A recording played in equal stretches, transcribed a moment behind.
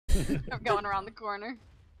I'm going around the corner.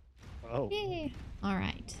 Oh. Yay. All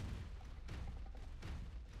right.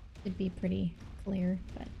 Should be pretty clear,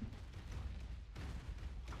 but.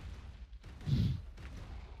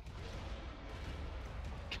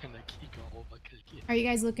 Are you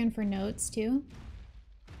guys looking for notes too?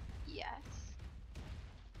 Yes.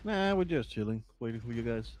 Nah, we're just chilling, waiting for you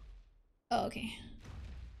guys. Oh, okay.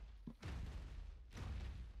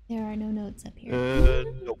 There are no notes up here.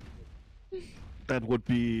 No. That would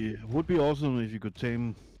be awesome if you could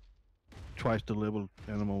tame twice the level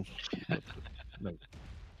animals. No.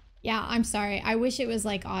 Yeah, I'm sorry. I wish it was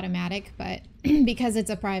like automatic, but because it's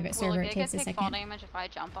a private server, it takes a take fall second. damage if I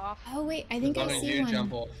jump off? Oh wait, I think I see you one.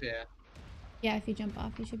 jump off, yeah. Yeah, if you jump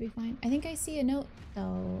off, you should be fine. I think I see a note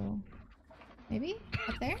though. Maybe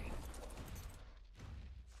up there?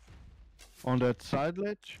 On that side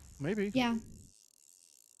ledge, maybe. Yeah.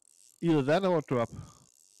 Either that or drop.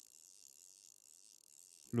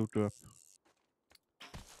 Loot drop.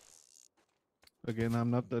 Again,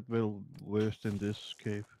 I'm not that well versed in this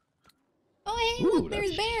cave. Oh hey, Ooh, look,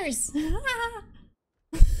 there's bears.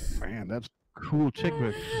 Man, that's cool tech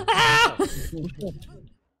work.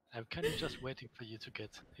 I'm kind of just waiting for you to get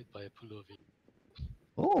hit by a pullover.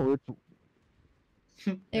 Oh, it's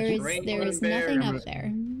there is nothing up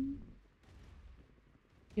there.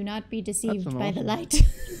 Do not be deceived by the light.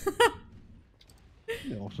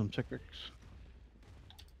 Yeah, awesome tech works.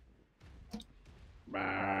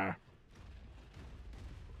 Bah.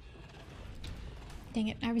 Dang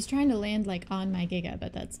it, I was trying to land like on my Giga,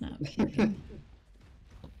 but that's not working.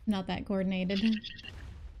 Not that coordinated.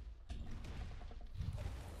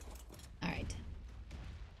 Alright.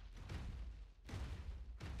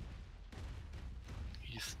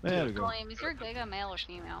 There we go. William, is your Giga male or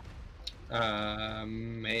female?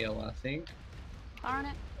 Male, I think. Darn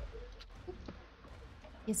it.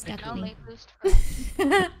 You stuck No me. late boost for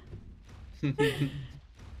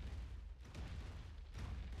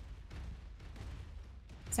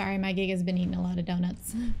Sorry, my Giga's been eating a lot of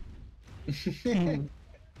donuts. There's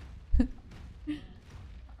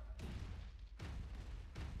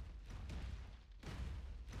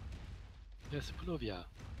a pullover. Yeah,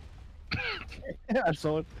 I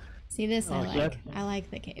saw it. See this? Oh, I like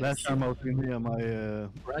the caves. Last time I was in here, my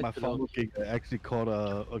Right follow gig actually caught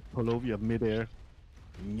a Polovia midair.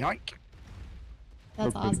 Yoink!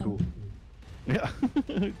 That's Looked pretty awesome. cool. Yeah,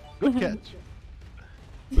 good catch.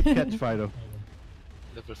 Good catch, Fido.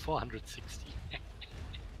 Level 460.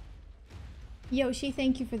 Yoshi,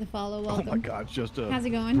 thank you for the follow. Welcome. Oh my god, just a How's it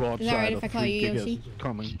going? Is that right if I call you Yoshi?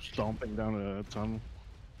 Coming, stomping down a tunnel.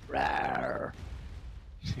 Rawr.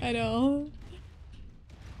 I know.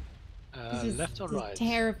 Left or This is right? a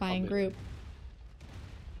terrifying group.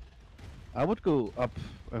 I would go up,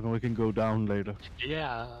 and we can go down later.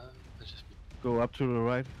 Yeah. Let's just Go up to the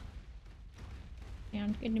right.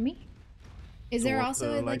 Sounds good to me. Is there Towards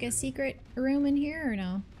also the like light. a secret room in here or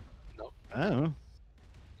no? no. I don't know.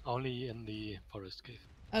 Only in the forest cave.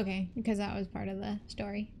 Okay, because that was part of the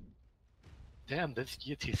story. Damn, these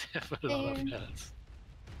deities have a lot of There. health.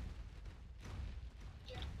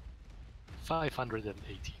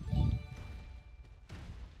 580.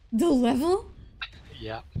 The level?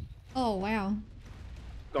 Yeah. Oh wow.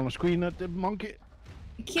 Gonna screen at the monkey.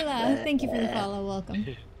 Kila, thank you for the follow. Welcome.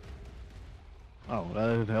 Oh, that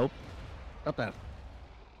didn't help. Not that.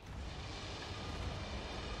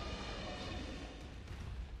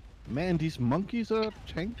 Man, these monkeys are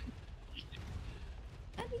tanky.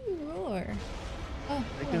 How do you roar? Oh,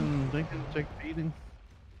 They hello. can take beating.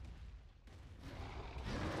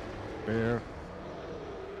 Bear.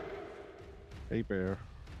 Hey, bear.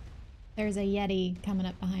 There's a Yeti coming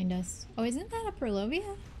up behind us. Oh, isn't that a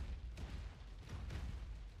Perlovia?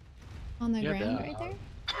 On the Yeah, ground there right there?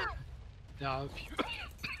 There are a few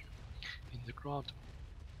in the ground.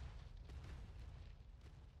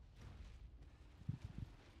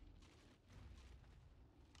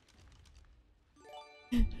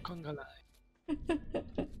 Congalai.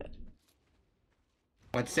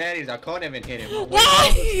 What's sad is I can't even hit him.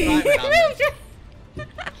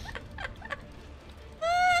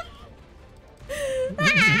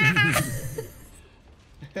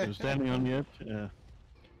 You're standing on the edge? Yeah.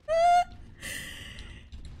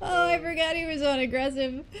 Oh, I forgot he was on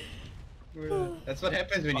aggressive. That's what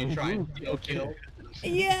happens when you try and steal kill.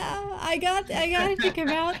 Yeah, I got to kick him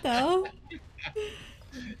out though.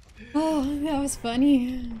 Oh, that was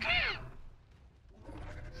funny.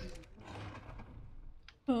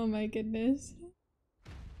 Oh my goodness.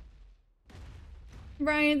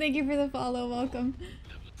 Brian, thank you for the follow. Welcome.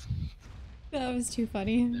 That was too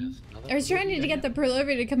funny. I was trying to get the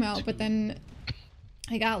Perlover to come out, but then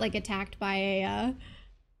I got like attacked by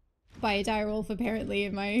by a dire wolf apparently,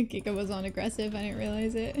 and my Giga was on aggressive. I didn't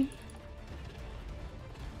realize it. Here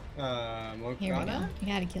we go. Morgana? I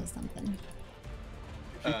gotta kill something.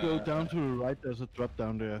 If you go down to the right, there's a drop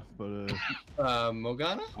down there, but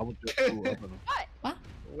Morgana? I would just go up on it. What?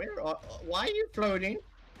 What? Why are you floating?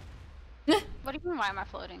 What do you mean, why am I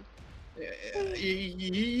floating?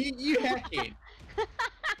 You hacking.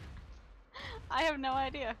 I have no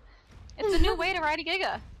idea. It's a new way to ride a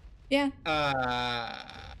Giga. Yeah. Uh,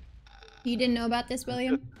 You didn't know about this,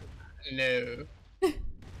 William? no.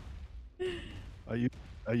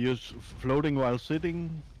 Are you floating while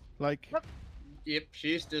sitting, like Yep,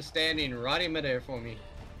 she's just standing right in midair for me.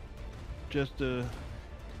 just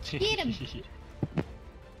Get him.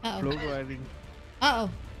 Uh-oh. float riding? Uh-oh.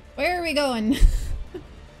 Where are we going?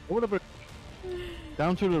 Whatever.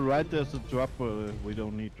 Down to the right, there's a drop. We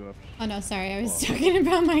don't need drops. Oh no, sorry. I was talking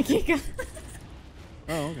about my Giga.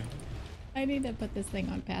 Oh, okay. I need to put this thing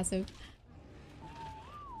on passive.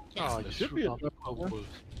 Oh, there you should be shoot a out drop the wolf.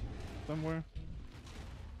 Somewhere.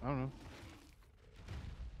 I don't know.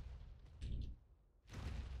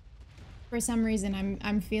 For some reason,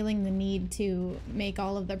 I'm feeling the need to make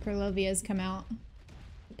all of the Perlovias come out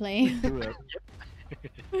to play. Do that.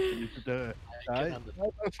 You should, die. Get under-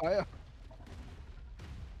 Fire.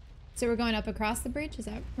 So we're going up across the bridge, is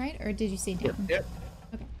that right? Or did you say down? Yep.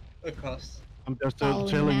 Okay. Across. I'm just Following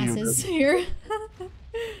telling you. masses here.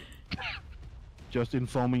 Just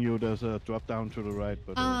informing you, there's a drop down to the right,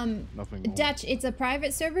 but nothing more. Dutch, it's a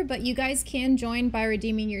private server, but you guys can join by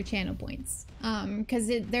redeeming your channel points. Because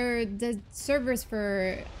they're the servers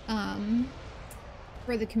for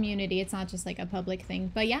the community. It's not just like a public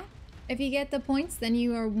thing. But yeah, if you get the points, then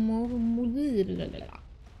you are more, you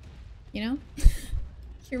know,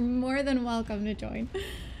 you're more than welcome to join.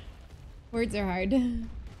 Words are hard.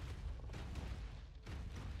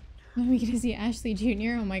 When are we gonna see Ashley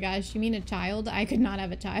Jr.? Oh my gosh, you mean a child? I could not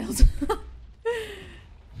have a child.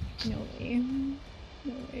 No way.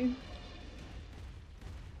 No way.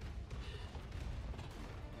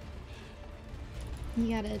 You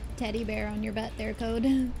got a teddy bear on your butt there,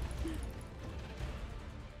 Code.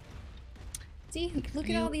 See, look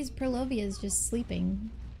at all these Perlovias just sleeping.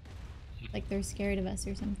 Like they're scared of us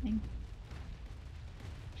or something.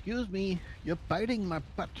 Excuse me, you're biting my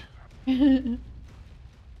butt.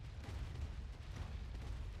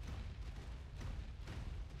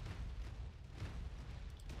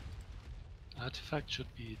 Artifact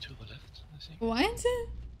should be to the left, I think. What?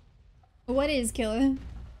 What is Killer?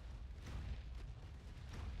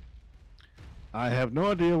 I have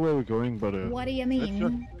no idea where we're going, but What do you let's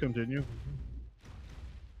mean? just continue.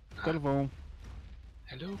 Telephone.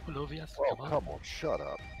 Hello, Polovias. Oh, come on. come on, shut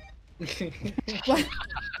up. What?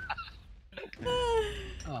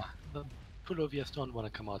 Ah, the Polovias don't want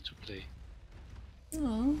to come out to play.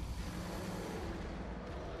 Oh.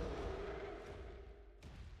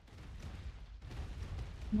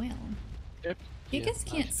 Well, Yep. you guys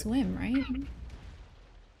can't swim, right?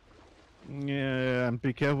 Yeah, and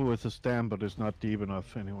be careful with the stand, but it's not deep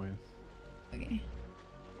enough anyway. Okay.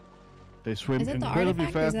 They swim Is that the incredibly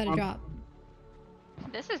artifact or is fast. that a drop?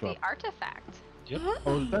 This is Drop. the artifact. Yep.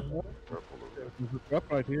 Oh, is that Purple. there's a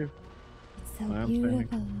drop right here? It's so I am standing.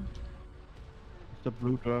 beautiful. It's a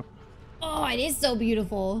blue drop. Oh, it is so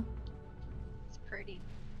beautiful. It's pretty.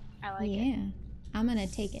 I like it. Yeah. I'm gonna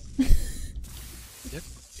take it. Yep.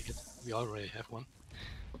 Take it. We already have one.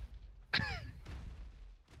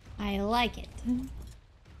 I like it.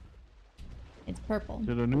 It's purple. Is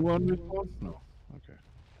it a new one before? No. Okay.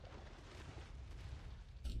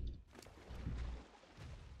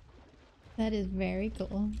 That is very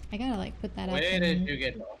cool. I gotta like put that up Where did you in,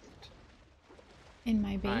 get lost? in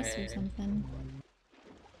my base or I- something.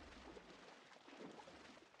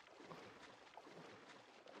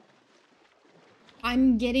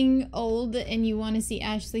 I'm getting old and you want to see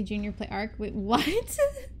Ashley Jr. play Ark? Wait, what?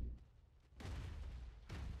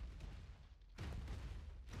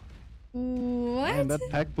 What? And that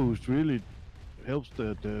pack boost really helps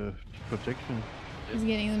the protection. Is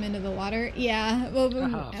getting them into the water? Yeah. Well,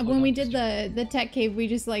 Aha, when hold we on, did the tech cave, we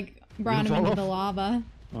just like brought You them into fall the off? lava.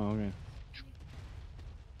 Oh, okay.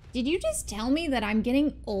 Did you just tell me that I'm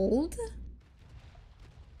getting old?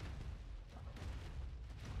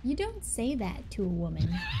 You don't say that to a woman.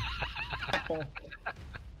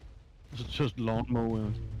 It's just lawnmower.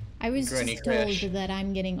 I was Granny just told Crash. that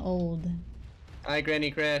I'm getting old. Hi,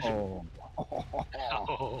 Granny Crash. Oh.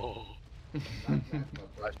 Oh.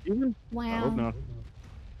 Even? I hope Wow. not.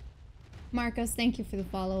 Marcos, thank you for the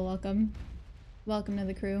follow. Welcome. Welcome to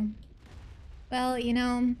the crew. Well, you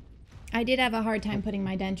know, I did have a hard time putting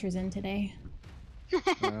my dentures in today.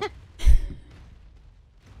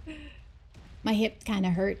 My hip kind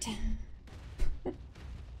of hurt.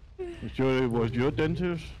 Was your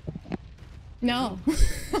dentist? No.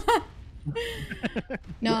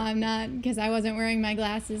 No, I'm not, because I wasn't wearing my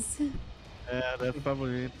glasses. Yeah, that's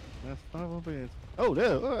probably it. That's probably it. Oh,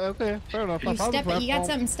 there. Okay, fair enough. I You found the got platform.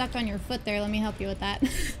 something stuck on your foot there. Let me help you with that.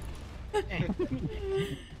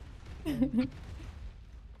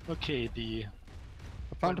 Okay,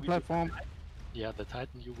 I found the platform. yeah, the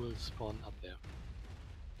Titan you will spawn up there.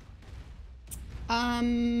 I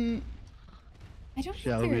don't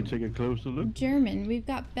Shall think we they're take a closer look? German. We've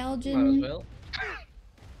got Might as Belgian. well.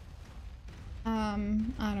 I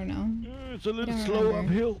don't know. It's a little don't slow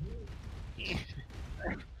remember. uphill.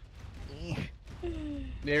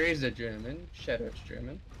 There is a German. Shadow's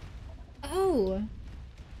German. Oh.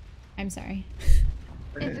 I'm sorry.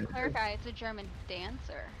 And to clarify, it's a German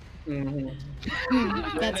dancer.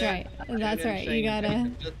 Mm-hmm. That's right. That's right. You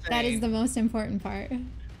gotta. That is the most important part.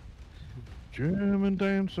 German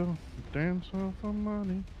dancer, dancer for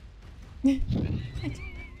money.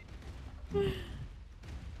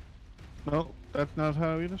 No, that's not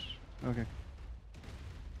how it is. Okay.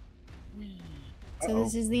 So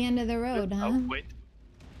this is the end of the road, huh? Oh, wait.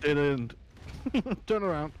 Dead end. Turn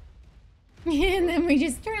around. And then we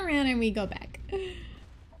just turn around and we go back.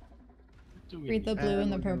 Do we Read the blue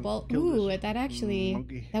and the we're gonna purple. kill Ooh, this that actually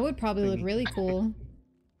monkey that would probably look thingy. really cool.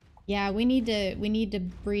 Yeah, we need to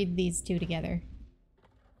breed these two together.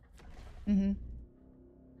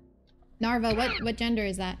 Narva, what gender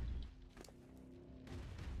is that?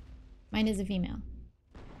 Mine is a female.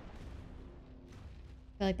 I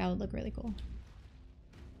feel like that would look really cool.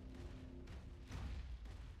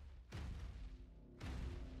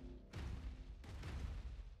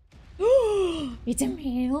 It's a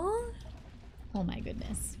male? Oh my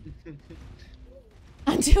goodness.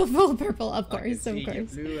 Until full purple, of I can course, see of your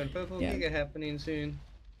course. blue and purple Yeah. giga happening soon.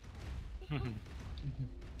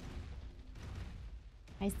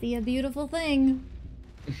 I see a beautiful thing.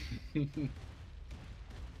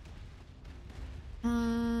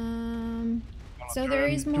 So there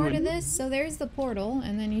is more to this. So there's the portal,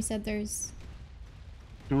 and then you said there's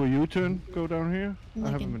Do a U-turn, go down here? I like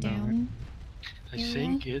a haven't been down down. I Yeah.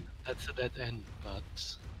 think that's a dead end, but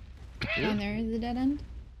Down there is the dead end. Do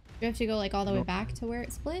you have to go like all the way No. back to where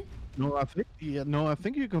it split? here. No, I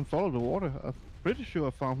think you can follow the water. I'm pretty sure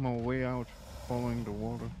I found my way out following the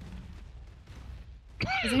water.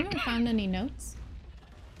 Has anyone found any notes?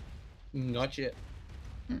 Not yet.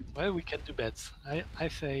 well, we can do bets. I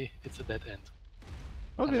say it's a dead end.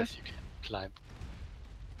 Okay, Unless you can climb.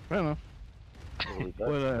 fair enough.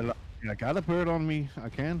 Well, I got a bird on me. I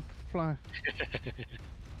can fly.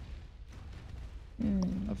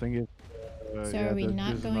 I think it. So yeah, are we this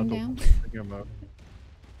not is going the down? one I'm thinking about.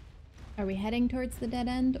 Are we heading towards the dead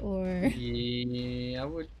end, or Yeah, I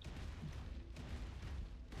would.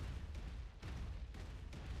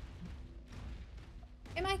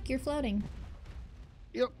 hey Mike, you're floating.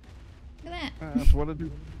 Yep, Look at that's what I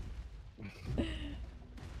do.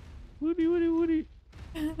 Woody, woody, woody.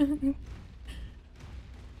 that.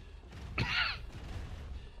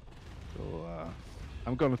 So,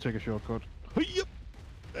 I'm gonna take a shortcut. Yep.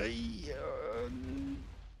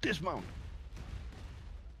 Dismount.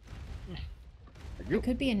 Thank There you.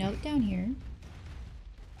 could be a note down here.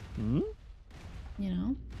 Hmm? You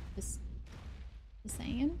know, just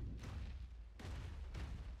saying.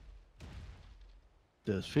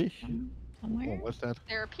 There's fish. Oh, Somewhere. what's that?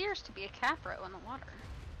 There appears to be a capro in the water.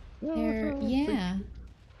 There, Oh, yeah.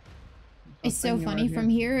 It's so thinking funny. right From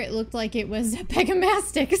here, it looked like it was a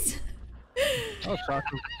Pegamastix. Oh, sorry.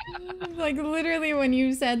 Like literally, when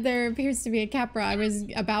you said there appears to be a Capra, I was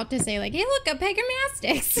about to say like, "Hey, look, a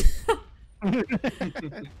Pegamastix."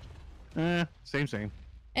 Same.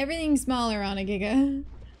 Everything's smaller on a Giga.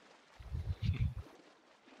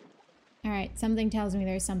 All right, something tells me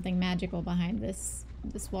there's something magical behind this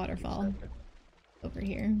waterfall over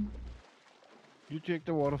here. You check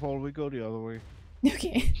the waterfall, we go the other way.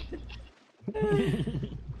 Okay.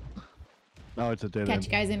 No, it's a dead Catch end.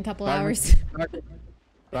 you guys in a couple Back- hours.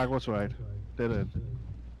 Doc was right. Dead end.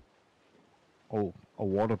 Oh, a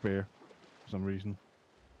water bear for some reason.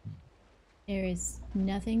 There is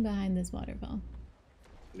nothing behind this waterfall.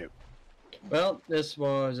 Nope. Well, this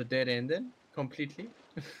was a dead end then, completely.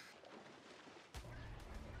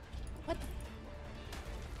 What?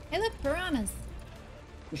 Hey, look, piranhas.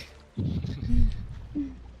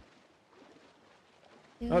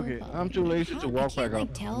 Okay, I'm too lazy to walk I back can't like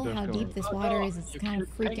up. tell I'm just how gonna- deep this water is. It's You kind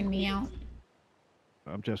of killed freaking me out. penguins.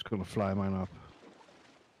 I'm just gonna fly mine up.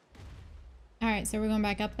 All right, so we're going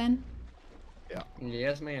back up then.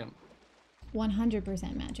 Yes, ma'am.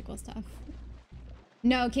 100% magical stuff.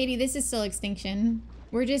 No, Katie, this is still Extinction.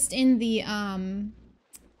 We're just in the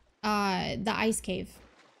ice cave.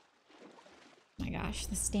 Oh my gosh,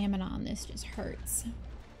 the stamina on this just hurts.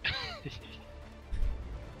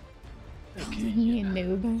 Calling me a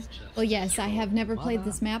noob. Well, yes, I have never played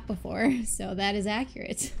this map before, so that is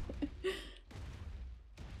accurate.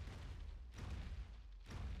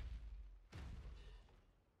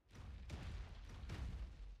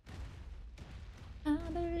 I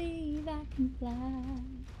believe I can fly.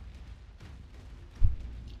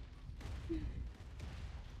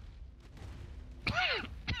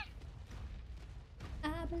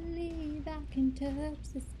 I believe I can touch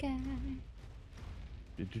the sky.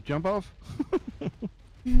 Did you jump off?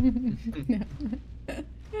 No.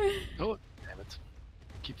 Oh, damn it.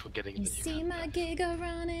 Keep forgetting You that you see have my that. giggle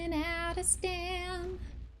running out of stem.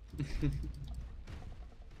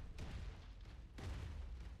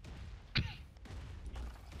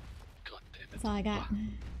 God damn it. That's all I got.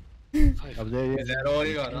 Five. Up there, Is that all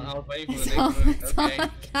you got? I'll wait for the That's all, next one. that's all Okay. I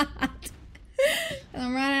got.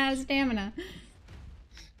 I'm running out of stamina. Are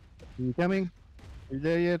you coming? Are you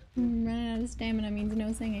there yet? Running out of stamina means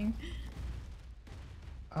no singing.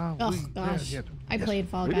 Ah, Oh we there gosh, yet. I Yes. played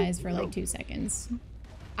Fall Really? Guys for like Oh. 2 seconds.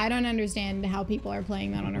 I don't understand how people are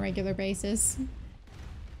playing that on a regular basis.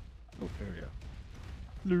 Oh, there, yeah.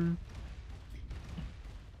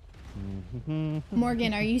 Lur.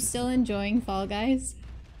 Morgan, are you still enjoying Fall Guys?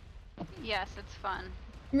 Yes, it's fun.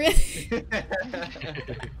 Really?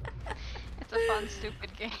 It's a fun, stupid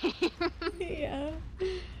game. Yeah.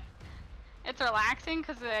 It's relaxing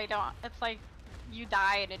because it's like you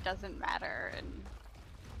die and it doesn't matter and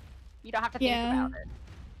you don't have to think Yeah. about it.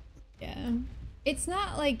 Yeah. It's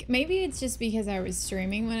not like, maybe it's just because I was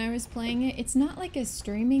streaming when I was playing it. It's not like a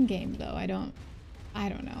streaming game though. I don't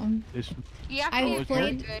know. It's, You have to I've be a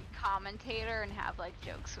played- good commentator and have like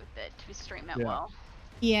jokes with it to stream it Yeah. well.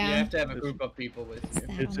 Yeah. You have to have a group of people with What's you.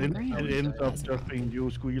 that it's on the in, ground? it ends up That's just wrong. being you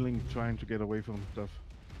squealing, trying to get away from stuff.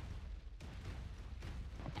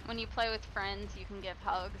 When you play with friends, you can give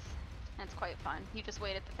hugs. And it's quite fun. You just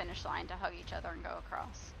wait at the finish line to hug each other and go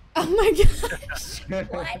across. Oh my gosh.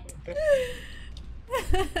 What?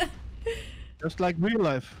 Just like real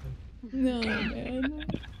life. No, man.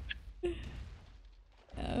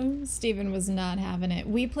 Steven was not having it.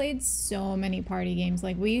 We played so many party games.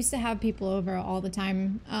 Like, we used to have people over all the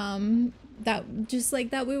time. That just like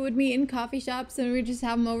that we would meet in coffee shops and we'd just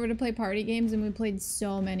have them over to play party games, and we played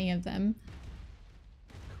so many of them.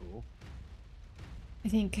 Cool. I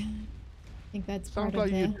think that's part Sounds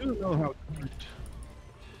like of you the. do know how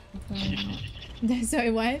to. Sorry,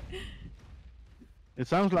 what? It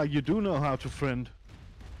sounds like you do know how to friend.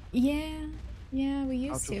 Yeah, we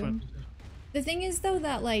How used to to. friend. The thing is though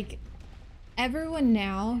that like everyone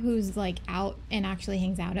now who's like out and actually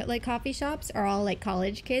hangs out at like coffee shops are all like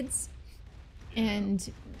college kids. And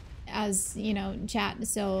as you know, chat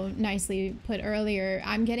so nicely put earlier,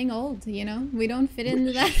 I'm getting old, you know? We don't fit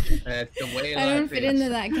into that. That's the way I don't life fit is. into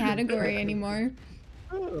that category anymore.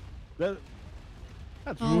 That,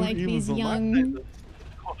 that's All rude like even these for my young, standards.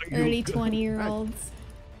 You early good. 20-year-olds.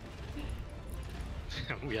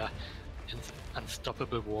 We are an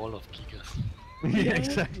unstoppable wall of geekers. Yeah,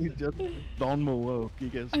 exactly. Just lawnmower of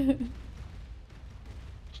gigas.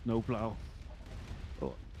 Snowplow.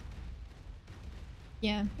 Oh,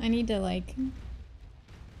 Yeah, I need to like.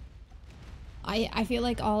 I feel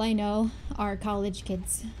like all I know are college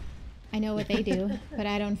kids. I know what they do, but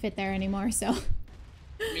I don't fit there anymore, so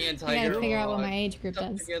Me and I gotta Tiger figure out what are my age group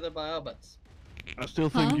stuck does. together by our butts. I still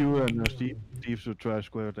think Huh? you and Steve should try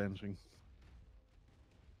square dancing.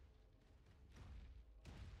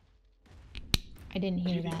 I didn't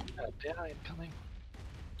hear that. There I am coming.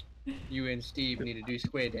 You and Steve need to do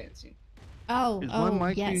square dancing. Oh, Is my oh,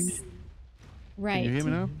 mic yes. being- Right. Can you hear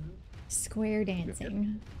me now? Square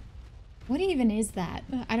dancing. What even is that?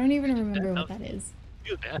 I don't even remember what that is.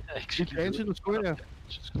 You there You actually. dance do in a it. square.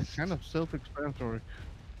 It's kind of self-explanatory.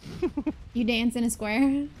 You dance in a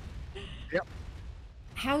square? Yep.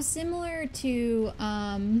 How similar to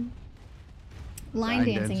line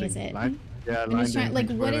dancing is it? Yeah, I'm line just trying, like,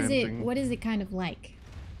 dancing, what square is it? dancing. What is it kind of like?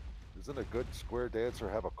 Doesn't a good square dancer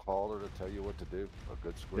have a caller to tell you what to do? A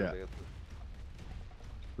good square Yeah. dancer?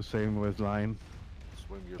 The same with line.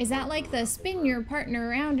 Swing your Is that partner like the around spin around. your partner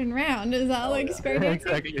round and round? Is that Oh, like yeah. square Yeah,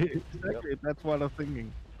 dancing? exactly. That's what I'm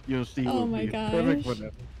thinking. You Steve Oh would my be perfect for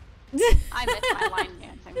gosh. that. I miss my line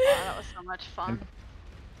dancing. Wow, that was so much fun.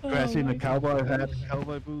 Crash in Oh my a cowboy hat,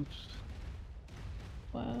 cowboy boots.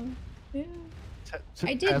 Wow. Yeah. t-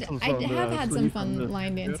 I did. tassels I on the have had some sleeve on the- fun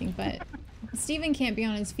line yeah. dancing, but Steven can't be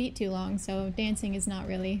on his feet too long, so dancing is not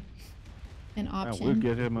really an Yeah, option. we'll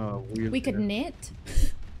get him a wheelchair. We could knit.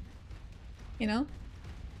 You know?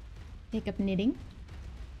 Take up knitting.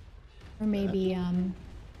 Or maybe,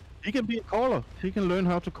 He can be a caller. He can learn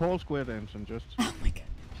how to call square dance and just oh my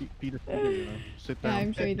god. be the speaker, you know, sit Yeah, down.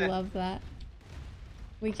 I'm sure he'd love that.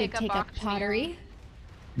 We could Take up take up auctioneer. pottery.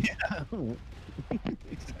 Yeah.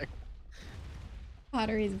 Exactly.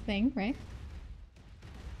 Pottery is a thing, right?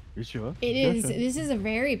 You sure? It Sure, is. sure. This is a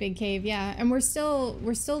very big cave, yeah. And we're still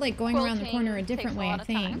like going around the corner a Quilting different takes a way, I lot of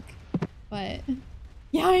time. think. But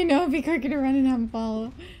yeah, I know. It'd be quicker to run and have them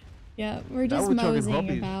follow. Yeah, we're Now just we're talking moseying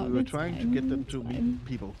hobbies. about. We were It's trying to fine, get them it's to fine. meet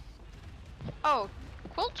people. Oh,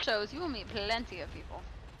 quilt shows. You will meet plenty of people.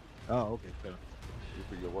 Oh, okay. Fair.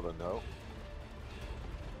 People you want to know.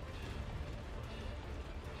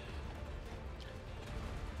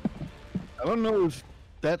 I don't know if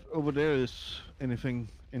that over there is anything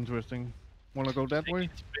interesting. Wanna go that way?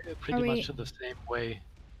 It's pretty Are much we- the same way.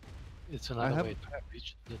 It's I another have- way to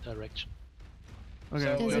reach the direction. Okay.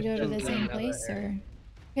 So Does it go to the just same another place area. or?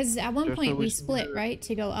 Because at one Just so point we we can- split, right?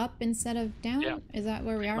 To go up instead of down? Yeah. Is that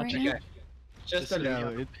where we are right Much now? Okay. Just a Yeah,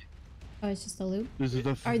 loop. Oh, it's just a loop? this is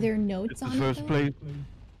the Are there it's notes the on it first though? place.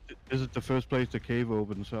 This is the first place the cave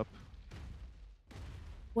opens up.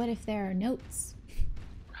 What if there are notes?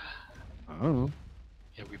 I don't know.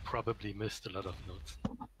 Yeah, we probably missed a lot of notes.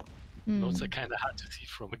 Hmm. Notes are kind of hard to see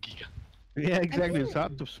from a giga. Yeah, exactly. It's think-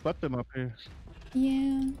 hard to spot them up here.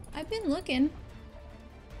 Yeah, I've been looking.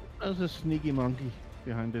 There's a sneaky monkey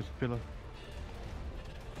behind this pillar.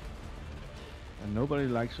 And nobody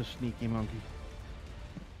likes a sneaky monkey.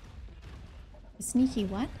 A sneaky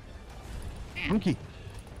what? Monkey!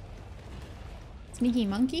 Sneaky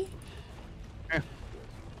monkey? Yeah.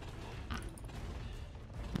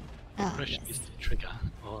 Oh, Crash yes. is the trigger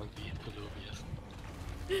on the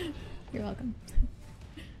Polovias. You're welcome.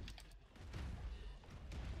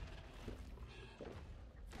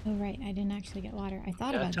 Oh right, I didn't actually get water. I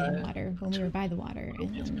thought Yeah, about getting try- water when we were by the water, and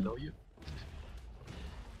Polovias then below you.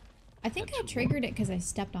 I think That's I your triggered it because I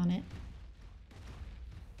stepped on it.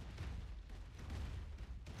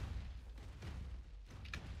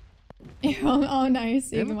 Oh,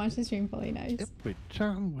 nice! You Yep. can watch the stream fully. Nice. Every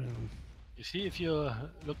time when... You see, if you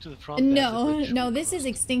look to the front. there's a No, bridge no, we this is crossed.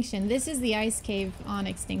 Extinction. This is the ice cave on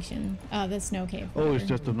Extinction. The snow cave. Oh, it's whatever.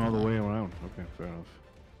 just another way around. Okay, fair enough.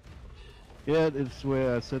 Yeah, it's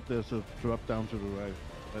where I said there's a drop down to the right.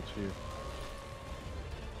 That's here.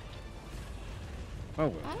 Oh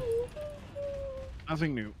well,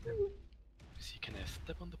 nothing new. So you can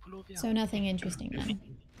step on the Polovia. So nothing interesting then.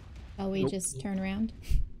 Oh, we Nope. just turn around.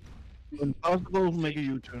 When possible, make a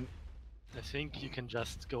U-turn. I think you can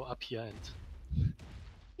just go up here and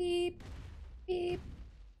Beep, beep,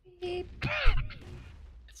 beep.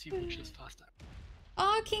 let's see which is faster.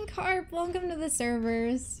 Oh, King Carp, welcome to the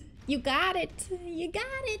servers. You got it. You got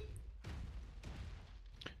it.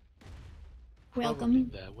 Probably Welcome.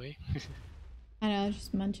 their way. I know,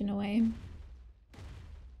 just munching away.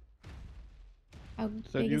 How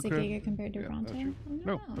that big you, is a Chris? giga compared to Yeah, Bronto? that's you. I don't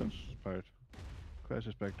No, know. that's Pirate. Crash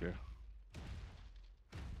is back there.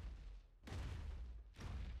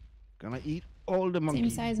 Gonna eat all the Same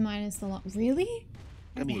monkeys. size minus the long. Really?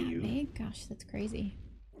 Come That here, you. big? Gosh, that's crazy.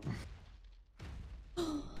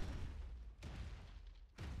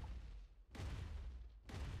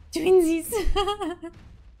 Twinsies.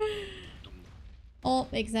 Oh,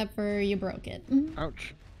 except for you broke it.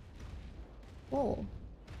 Ouch. Whoa.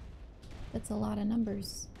 That's a lot of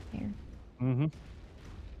numbers here. Mm-hmm.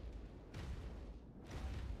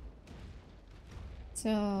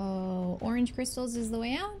 So, orange crystals is the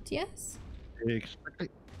way out, yes? Exactly.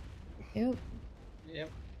 Yep. Yep.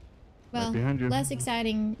 Well, behind you. less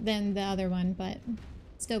exciting than the other one, but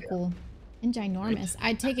still cool. And ginormous.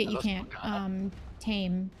 I take it you Lost can't Morgana.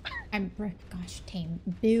 tame. Gosh, tame.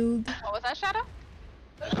 Build. What was that, Shadow?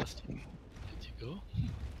 I lost you. Did you go?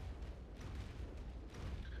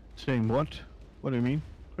 Saying what? What do you mean,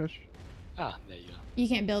 Crash? Ah, there you are. You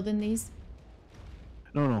can't build in these.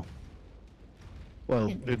 No, no. Well,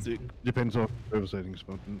 In it these. depends on server settings,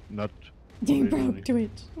 but not. You really. broke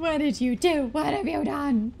Twitch. What did you do? What have you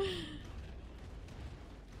done?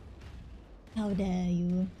 How dare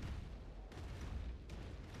you?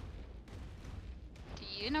 Do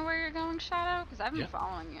you know where you're going, Shadow? Because I've been Yeah.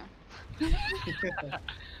 following you.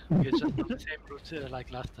 We're just on the same route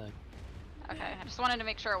like last time. Okay, I just wanted to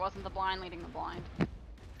make sure it wasn't the blind leading the blind.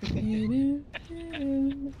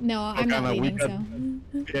 No, I'm not Morgana, we leaving, got-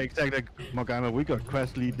 so. Yeah, exactly. Morgana, we got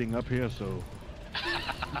Crash leading up here, so.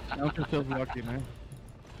 Count yourself lucky, man.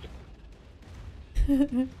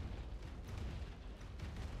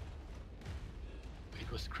 If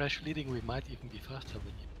it was Crash leading, we might even be faster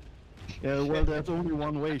than you. Yeah, well, there's only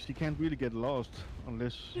one way. She can't really get lost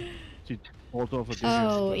unless she falls off a distance.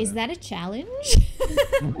 Oh, is that a challenge?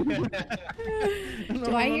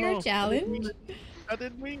 Do I hear a challenge? I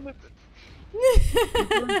didn't mean it.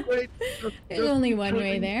 There's only one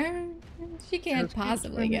way there. She can't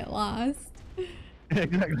possibly get lost.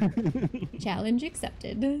 Exactly. Challenge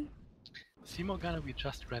accepted. See, Morgana, we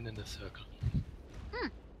just ran in a circle.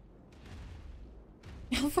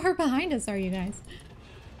 How far behind us are you guys?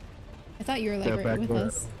 I thought you were like They're right back with where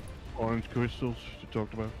us. Orange crystals you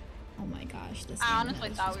talked about. Oh my gosh, this I game honestly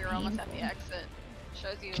is thought just we were almost at the painful. exit.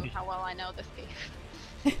 Shows you how well I know this game.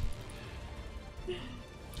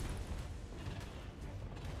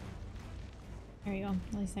 There you go.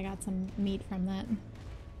 At least I got some meat from that.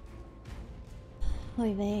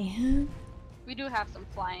 Oy vey. We do have some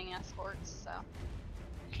flying escorts, so.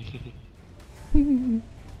 There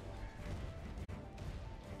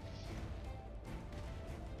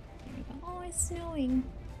we go. Oh, it's snowing.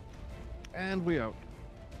 And we out.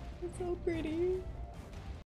 It's so pretty.